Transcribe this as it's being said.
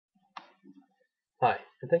Hi,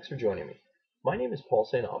 and thanks for joining me. My name is Paul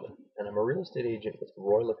St. Aubin, and I'm a real estate agent with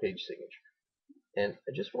Lepage Signature. And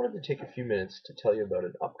I just wanted to take a few minutes to tell you about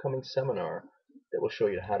an upcoming seminar that will show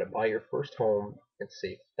you how to buy your first home and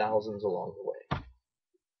save thousands along the way.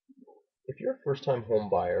 If you're a first-time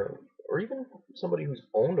home buyer, or even somebody who's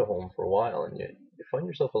owned a home for a while and you find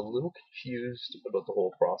yourself a little confused about the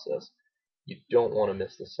whole process, you don't want to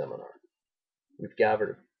miss this seminar. We've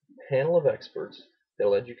gathered a panel of experts that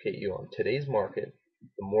will educate you on today's market,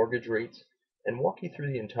 the mortgage rates, and walk you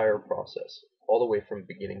through the entire process, all the way from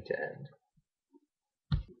beginning to end.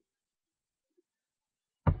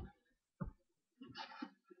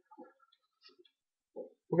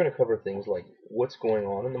 We're going to cover things like what's going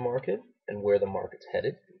on in the market and where the market's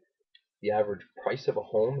headed, the average price of a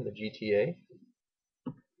home in the GTA,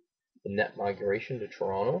 the net migration to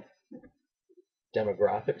Toronto,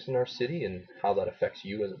 demographics in our city and how that affects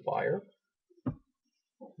you as a buyer,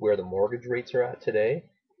 where the mortgage rates are at today,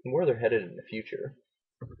 and where they're headed in the future.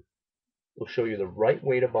 We'll show you the right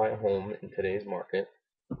way to buy a home in today's market,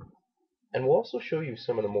 and we'll also show you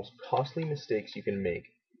some of the most costly mistakes you can make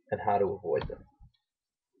and how to avoid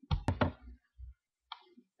them.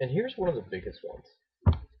 And here's one of the biggest ones.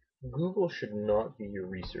 Google should not be your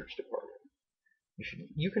research department.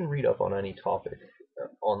 You can read up on any topic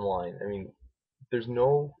online. I mean, there's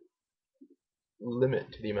no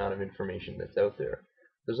limit to the amount of information that's out there.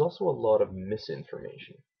 There's also a lot of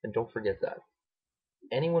misinformation, and don't forget that.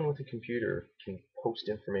 Anyone with a computer can post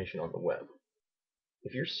information on the web.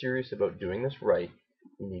 If you're serious about doing this right,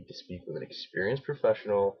 you need to speak with an experienced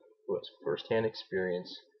professional who has first-hand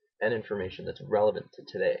experience and information that's relevant to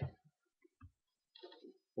today.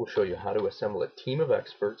 We'll show you how to assemble a team of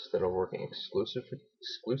experts that are working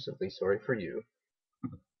exclusively for you.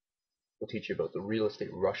 We'll teach you about the real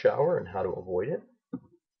estate rush hour and how to avoid it.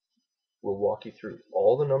 We'll walk you through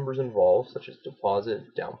all the numbers involved, such as deposit,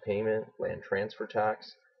 down payment, land transfer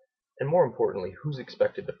tax, and more importantly, who's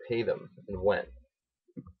expected to pay them and when.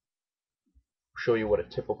 We'll show you what a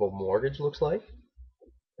typical mortgage looks like.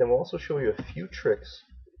 Then we'll also show you a few tricks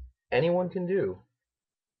anyone can do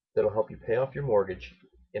that'll help you pay off your mortgage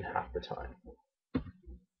in half the time.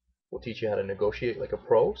 We'll teach you how to negotiate like a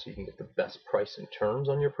pro so you can get the best price and terms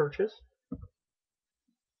on your purchase.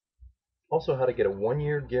 Also, how to get a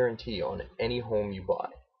 1-year guarantee on any home you buy.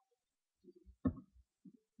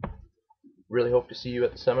 Really hope to see you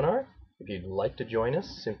at the seminar. If you'd like to join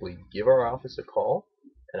us, simply give our office a call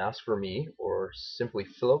and ask for me, or simply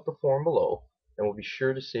fill out the form below and we'll be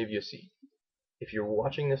sure to save you a seat. If you're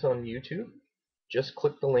watching this on YouTube, just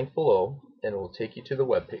click the link below and it will take you to the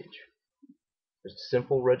web page. There's a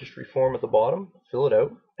simple registry form at the bottom. Fill it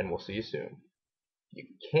out and we'll see you soon. If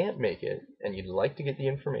you can't make it and you'd like to get the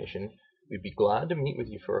information, we'd be glad to meet with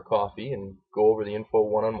you for a coffee and go over the info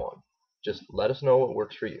one-on-one. Just let us know what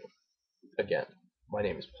works for you. Again, my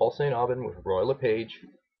name is Paul St. Aubin with Lepage.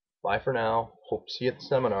 Bye for now. Hope to see you at the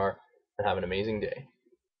seminar and have an amazing day.